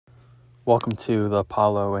Welcome to the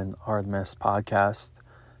Apollo and Artemis podcast.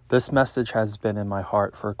 This message has been in my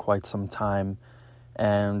heart for quite some time,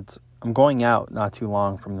 and I'm going out not too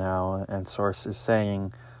long from now, and Source is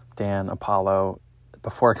saying, Dan, Apollo,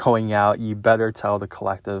 before going out, you better tell the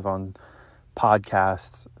collective on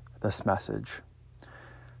podcasts this message.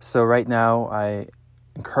 So right now, I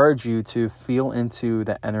encourage you to feel into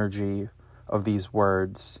the energy of these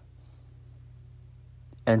words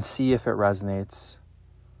and see if it resonates,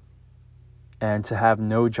 and to have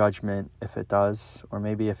no judgment if it does, or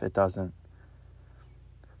maybe if it doesn't.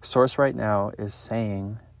 Source right now is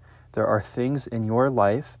saying there are things in your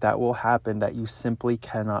life that will happen that you simply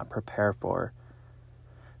cannot prepare for.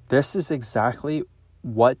 This is exactly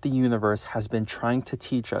what the universe has been trying to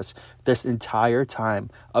teach us this entire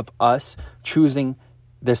time of us choosing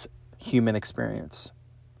this human experience.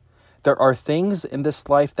 There are things in this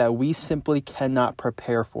life that we simply cannot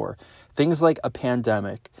prepare for. Things like a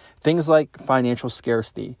pandemic, things like financial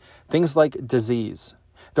scarcity, things like disease.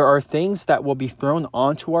 There are things that will be thrown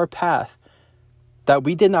onto our path that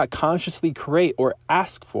we did not consciously create or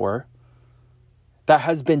ask for, that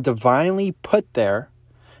has been divinely put there,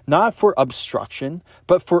 not for obstruction,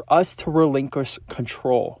 but for us to relinquish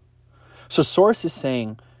control. So Source is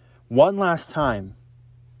saying, one last time,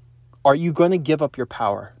 are you going to give up your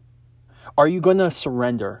power? Are you going to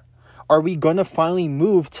surrender? Are we going to finally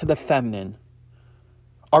move to the feminine?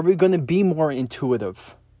 Are we going to be more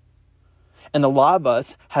intuitive? And a lot of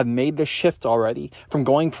us have made the shift already from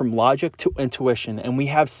going from logic to intuition. And we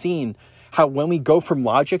have seen how when we go from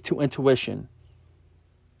logic to intuition,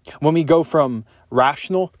 when we go from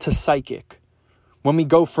rational to psychic, when we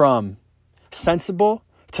go from sensible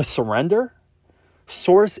to surrender,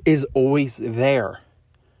 Source is always there.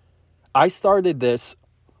 I started this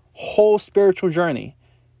whole spiritual journey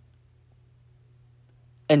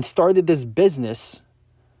and started this business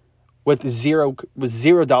with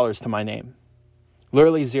 $0 to my name.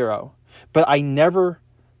 Literally zero. But I never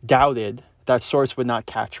doubted that Source would not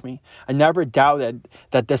catch me. I never doubted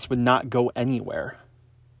that this would not go anywhere.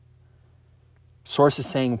 Source is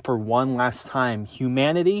saying for one last time,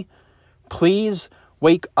 humanity, please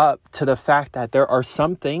wake up to the fact that there are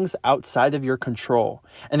some things outside of your control.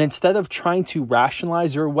 And instead of trying to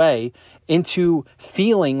rationalize your way into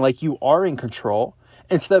feeling like you are in control,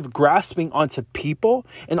 instead of grasping onto people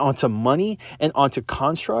and onto money and onto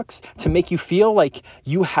constructs to make you feel like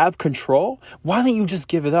you have control, why don't you just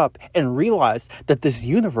give it up and realize that this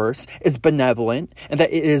universe is benevolent and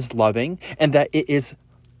that it is loving and that it is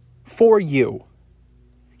for you.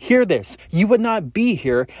 Hear this. You would not be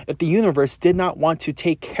here if the universe did not want to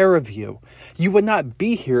take care of you. You would not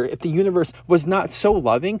be here if the universe was not so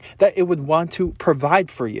loving that it would want to provide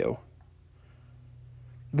for you.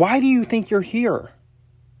 Why do you think you're here?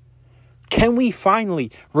 Can we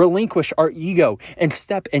finally relinquish our ego and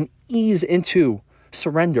step and ease into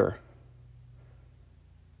surrender?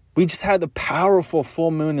 We just had the powerful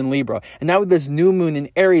full moon in Libra. And now with this new moon in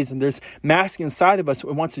Aries and there's masculine inside of us,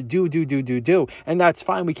 it wants to do. And that's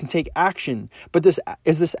fine. We can take action. But is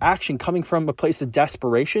this action coming from a place of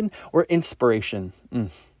desperation or inspiration?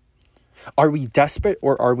 Are we desperate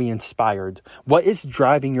or are we inspired? What is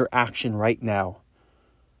driving your action right now?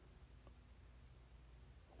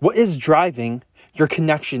 What is driving your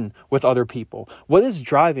connection with other people? What is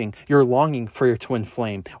driving your longing for your twin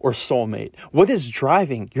flame or soulmate? What is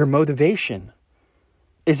driving your motivation?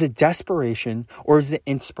 Is it desperation or is it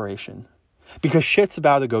inspiration? Because shit's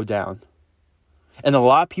about to go down. And a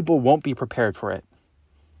lot of people won't be prepared for it.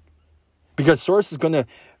 Because Source is going to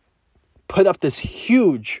put up this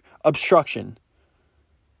huge obstruction.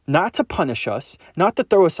 Not to punish us, not to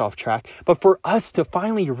throw us off track, but for us to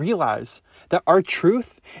finally realize that our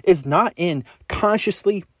truth is not in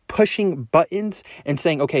consciously pushing buttons and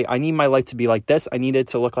saying, okay, I need my life to be like this, I need it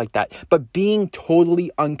to look like that, but being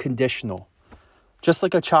totally unconditional. Just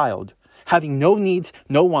like a child, having no needs,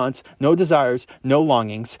 no wants, no desires, no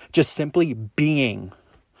longings, just simply being.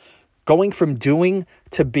 Going from doing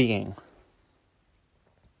to being.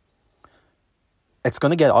 It's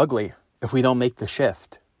going to get ugly if we don't make the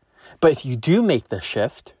shift. But if you do make the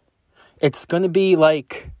shift, it's going to be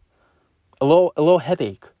like a little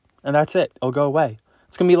headache, and that's it. It'll go away.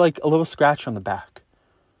 It's going to be like a little scratch on the back.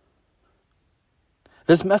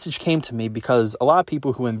 This message came to me because a lot of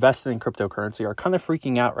people who invested in cryptocurrency are kind of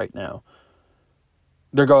freaking out right now.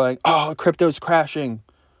 They're going, oh, crypto's crashing.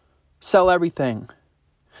 Sell everything.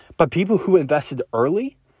 But people who invested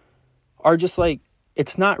early are just like,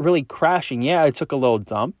 it's not really crashing. Yeah, it took a little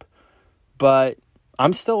dump, but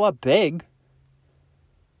I'm still up big.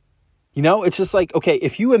 It's just like, okay,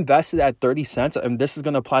 if you invested at 30 cents, and this is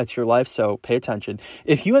going to apply to your life, so pay attention.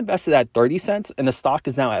 If you invested at 30 cents and the stock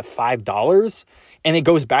is now at $5 and it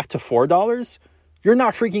goes back to $4, you're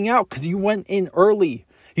not freaking out because you went in early.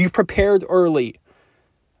 You prepared early.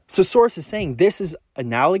 So Source is saying this is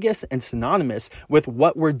analogous and synonymous with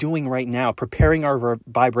what we're doing right now, preparing our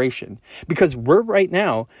vibration. Because we're right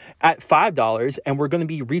now at $5 and we're going to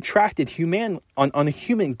be retracted on a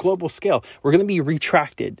human global scale. We're going to be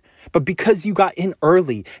retracted. But because you got in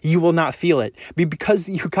early, you will not feel it. Because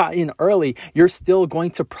you got in early, you're still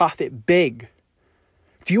going to profit big.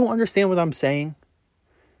 Do you understand what I'm saying?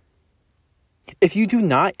 If you do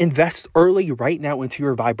not invest early right now into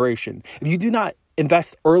your vibration, if you do not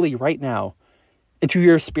invest early right now into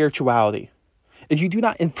your spirituality, if you do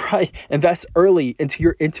not invest early into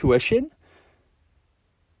your intuition,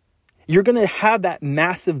 you're going to have that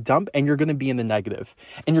massive dump and you're going to be in the negative.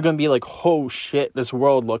 And you're going to be like, oh shit, this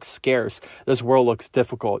world looks scarce. This world looks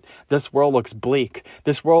difficult. This world looks bleak.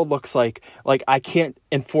 This world looks like I can't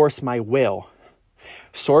enforce my will.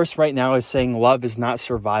 Source right now is saying love is not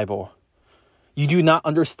survival. You do not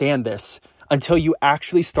understand this until you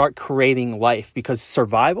actually start creating life, because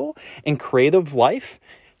survival and creative life,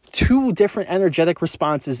 two different energetic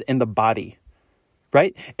responses in the body,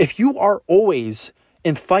 right? If you are always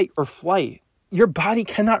in fight or flight, your body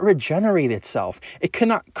cannot regenerate itself. It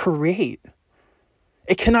cannot create.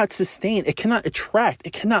 It cannot sustain. It cannot attract.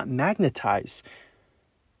 It cannot magnetize.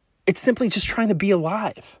 It's simply just trying to be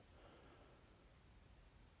alive.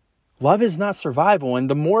 Love is not survival. And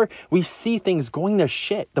the more we see things going to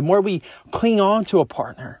shit, the more we cling on to a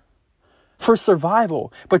partner for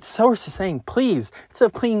survival. But Source is saying, please, instead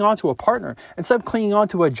of clinging on to a partner, instead of clinging on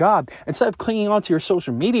to a job, instead of clinging on to your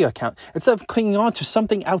social media account, instead of clinging on to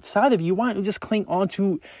something outside of you, why don't you just cling on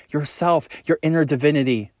to yourself, your inner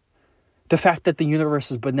divinity? The fact that the universe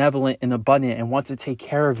is benevolent and abundant and wants to take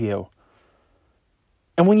care of you.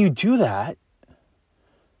 And when you do that,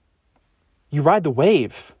 you ride the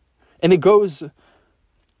wave. And it goes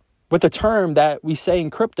with the term that we say in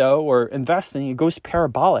crypto or investing, it goes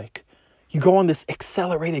parabolic. You go on this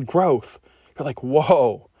accelerated growth. You're like,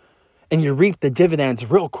 whoa. And you reap the dividends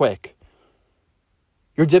real quick.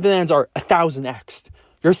 Your dividends are 1,000x.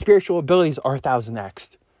 Your spiritual abilities are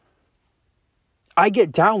 1,000x. I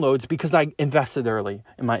get downloads because I invested early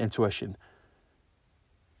in my intuition.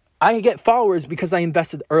 I get followers because I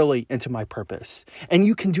invested early into my purpose. And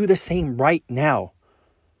you can do the same right now.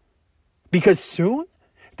 Because soon,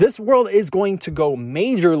 this world is going to go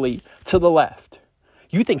majorly to the left.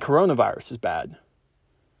 You think coronavirus is bad.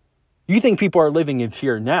 You think people are living in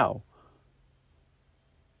fear now.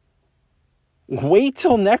 Wait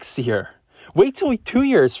till next year. Wait till 2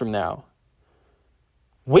 years from now.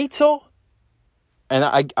 Wait till,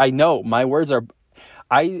 and I know my words are,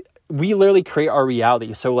 we literally create our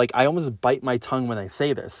reality. So I almost bite my tongue when I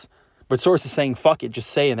say this. But Source is saying, fuck it, just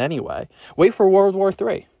say it anyway. Wait for World War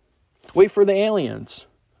III. Wait for the aliens.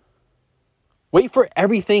 Wait for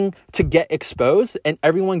everything to get exposed and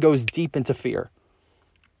everyone goes deep into fear.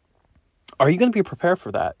 Are you going to be prepared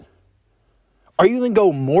for that? Are you going to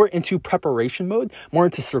go more into preparation mode, more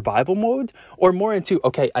into survival mode, or more into,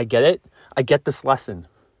 okay, I get it. I get this lesson,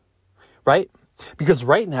 right? Because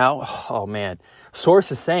right now, oh man,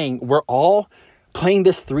 Source is saying we're all playing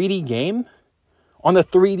this 3D game on the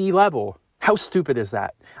 3D level. How stupid is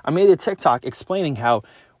that? I made a TikTok explaining how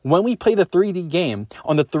when we play the 3D game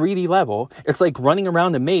on the 3D level, it's like running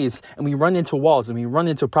around a maze and we run into walls and we run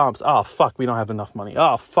into problems. Oh, fuck, we don't have enough money.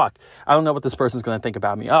 Oh, fuck, I don't know what this person's going to think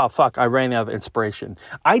about me. Oh, fuck, I ran out of inspiration.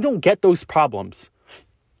 I don't get those problems.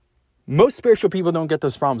 Most spiritual people don't get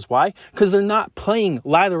those problems. Why? Because they're not playing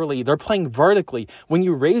laterally. They're playing vertically. When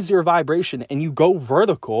you raise your vibration and you go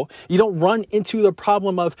vertical, you don't run into the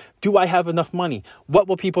problem of, do I have enough money? What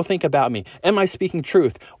will people think about me? Am I speaking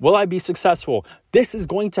truth? Will I be successful? This is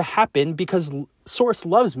going to happen because Source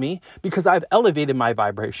loves me, because I've elevated my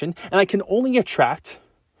vibration and I can only attract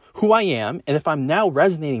who I am. And if I'm now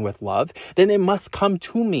resonating with love, then it must come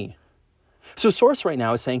to me. So Source right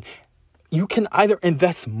now is saying, you can either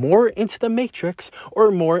invest more into the matrix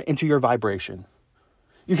or more into your vibration.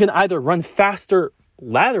 You can either run faster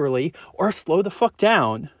laterally or slow the fuck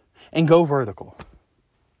down and go vertical.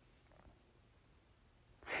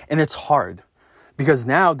 And it's hard because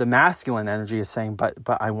now the masculine energy is saying, but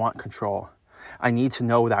I want control. I need to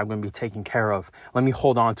know that I'm going to be taken care of. Let me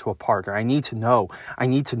hold on to a partner. I need to know.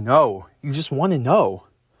 You just want to know.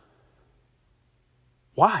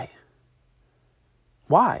 Why?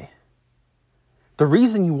 The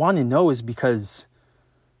reason you want to know is because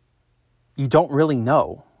you don't really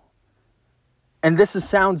know. And this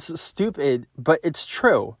sounds stupid, but it's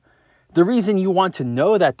true. The reason you want to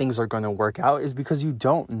know that things are going to work out is because you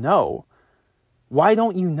don't know. Why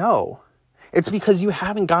don't you know? It's because you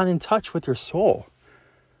haven't gotten in touch with your soul.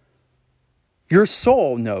 Your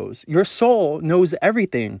soul knows. Your soul knows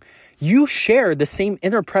everything. You share the same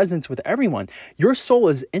inner presence with everyone. Your soul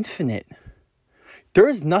is infinite. There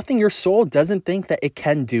is nothing your soul doesn't think that it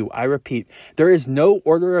can do. I repeat, there is no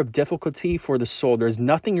order of difficulty for the soul. There's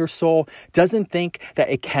nothing your soul doesn't think that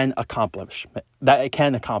it can accomplish.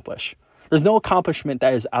 There's no accomplishment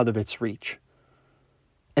that is out of its reach.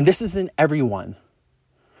 And this is in everyone.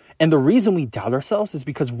 And the reason we doubt ourselves is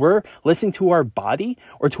because we're listening to our body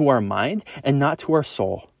or to our mind and not to our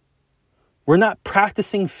soul. We're not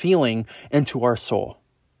practicing feeling into our soul.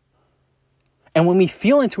 And when we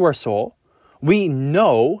feel into our soul, we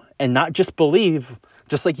know and not just believe,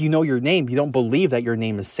 just like you know your name. You don't believe that your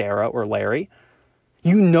name is Sarah or Larry.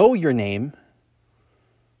 You know your name,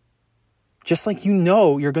 just like you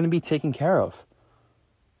know you're going to be taken care of.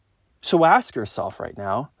 So ask yourself right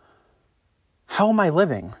now, how am I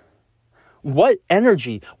living? What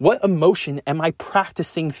energy, what emotion am I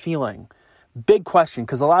practicing feeling? Big question,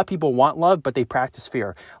 because a lot of people want love, but they practice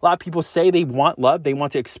fear. A lot of people say they want love, they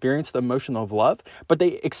want to experience the emotion of love, but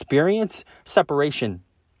they experience separation.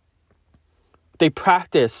 They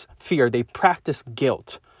practice fear, they practice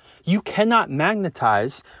guilt. You cannot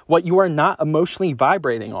magnetize what you are not emotionally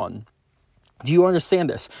vibrating on. Do you understand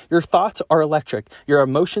this? Your thoughts are electric, your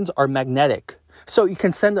emotions are magnetic. So you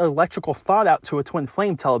can send an electrical thought out to a twin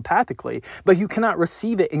flame telepathically, but you cannot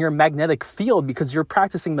receive it in your magnetic field because you're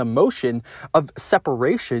practicing the motion of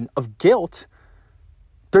separation, of guilt.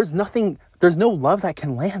 There's no love that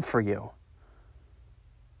can land for you.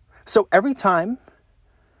 So every time,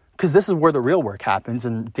 because this is where the real work happens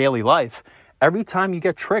in daily life, every time you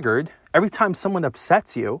get triggered, every time someone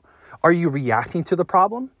upsets you, are you reacting to the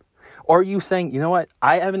problem? Or are you saying, you know what,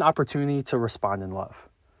 I have an opportunity to respond in love?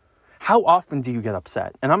 How often do you get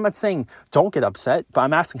upset? And I'm not saying don't get upset, but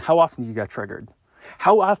I'm asking how often do you get triggered?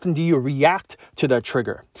 How often do you react to that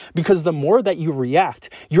trigger? Because the more that you react,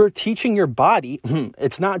 you're teaching your body,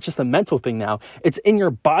 it's not just a mental thing now, it's in your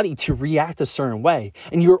body to react a certain way.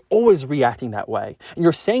 And you're always reacting that way. And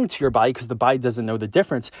you're saying to your body, because the body doesn't know the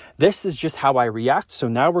difference, this is just how I react, so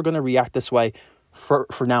now we're going to react this way for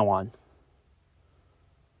now on.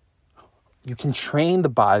 You can train the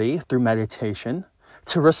body through meditation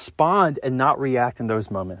to respond and not react in those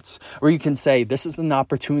moments, where you can say, this is an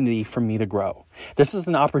opportunity for me to grow. This is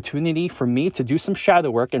an opportunity for me to do some shadow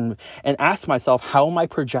work and ask myself, how am I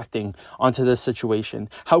projecting onto this situation?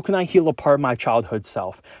 How can I heal a part of my childhood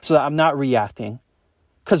self so that I'm not reacting?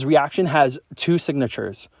 Because reaction has two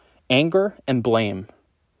signatures, anger and blame.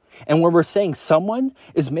 And when we're saying someone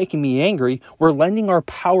is making me angry, we're lending our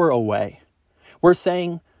power away. We're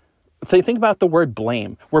saying, think about the word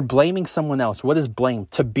blame. We're blaming someone else. What is blame?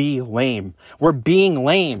 To be lame. We're being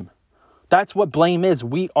lame. That's what blame is.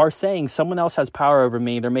 We are saying someone else has power over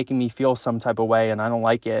me. They're making me feel some type of way and I don't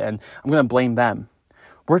like it and I'm going to blame them.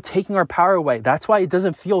 We're taking our power away. That's why it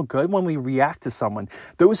doesn't feel good when we react to someone.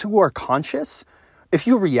 Those who are conscious, if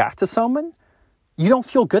you react to someone, you don't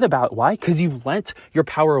feel good about it. Why? Because you've lent your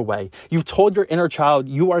power away. You've told your inner child,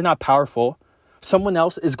 you are not powerful. Someone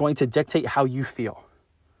else is going to dictate how you feel.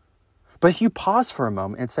 But if you pause for a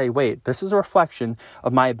moment and say, wait, this is a reflection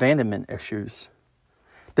of my abandonment issues.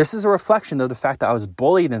 This is a reflection of the fact that I was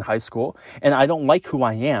bullied in high school and I don't like who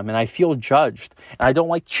I am and I feel judged and I don't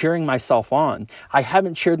like cheering myself on. I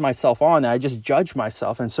haven't cheered myself on and I just judge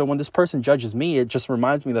myself. And so when this person judges me, it just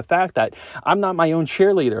reminds me of the fact that I'm not my own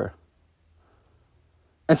cheerleader.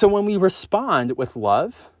 And so when we respond with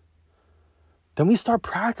love, then we start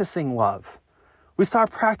practicing love. We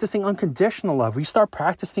start practicing unconditional love. We start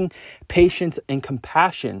practicing patience and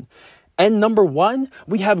compassion. And number one,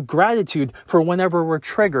 we have gratitude for whenever we're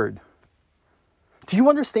triggered. Do you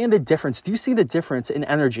understand the difference? Do you see the difference in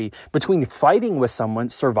energy between fighting with someone,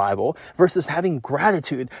 survival, versus having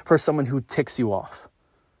gratitude for someone who ticks you off?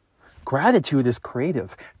 Gratitude is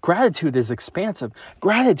creative. Gratitude is expansive.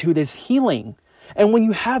 Gratitude is healing. And when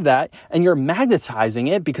you have that and you're magnetizing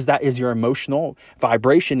it because that is your emotional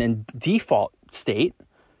vibration and default state,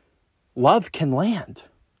 love can land.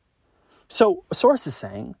 So Source is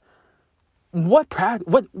saying, what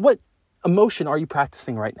emotion are you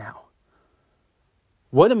practicing right now?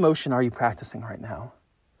 What emotion are you practicing right now?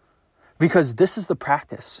 Because this is the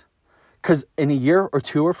practice. Because in a year or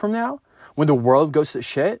two from now, when the world goes to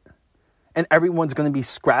shit and everyone's going to be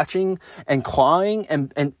scratching and clawing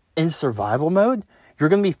and in survival mode, you're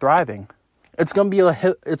going to be thriving. It's going to be a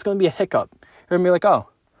hiccup. You're going to be like, oh,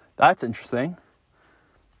 that's interesting.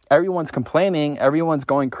 Everyone's complaining, everyone's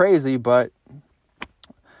going crazy, but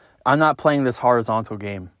I'm not playing this horizontal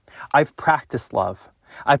game. I've practiced love.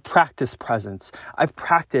 I've practiced presence. I've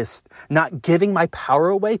practiced not giving my power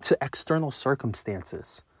away to external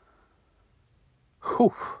circumstances.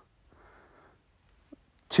 Whew.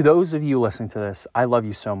 To those of you listening to this, I love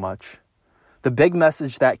you so much. The big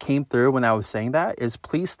message that came through when I was saying that is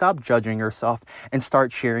please stop judging yourself and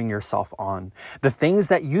start cheering yourself on. The things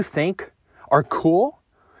that you think are cool,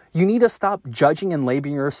 you need to stop judging and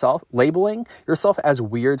labeling yourself as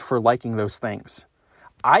weird for liking those things.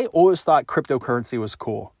 I always thought cryptocurrency was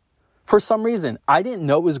cool. For some reason, I didn't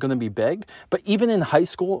know it was going to be big, but even in high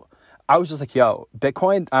school, I was just like, yo,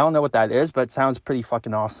 Bitcoin, I don't know what that is, but it sounds pretty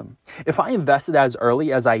fucking awesome. If I invested as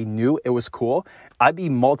early as I knew it was cool, I'd be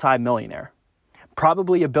multi-millionaire.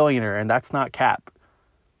 Probably a billionaire, and that's not cap.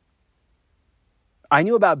 I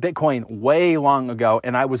knew about Bitcoin way long ago,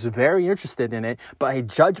 and I was very interested in it, but I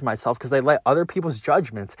judged myself because I let other people's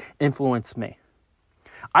judgments influence me.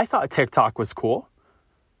 I thought TikTok was cool,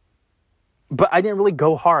 but I didn't really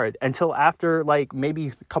go hard until after like maybe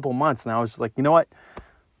a couple months, and I was just like, you know what?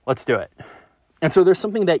 Let's do it. And so there's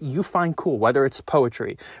something that you find cool, whether it's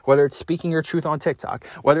poetry, whether it's speaking your truth on TikTok,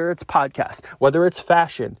 whether it's podcasts, whether it's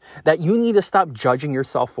fashion, that you need to stop judging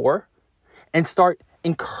yourself for and start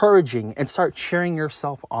encouraging and start cheering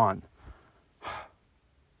yourself on.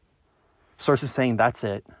 Source is saying, that's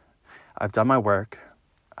it. I've done my work.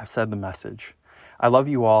 I've said the message. I love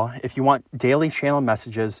you all. If you want daily channel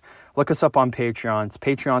messages, look us up on Patreon. It's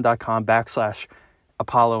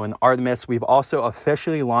patreon.com/Apollo and Artemis. We've also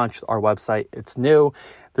officially launched our website. It's new.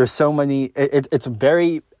 There's so many, it's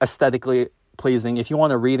very aesthetically pleasing. If you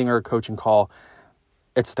want a reading or a coaching call,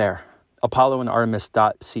 it's there.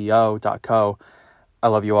 apolloandartemis.co.co. I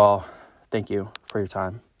love you all. Thank you for your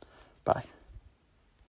time. Bye.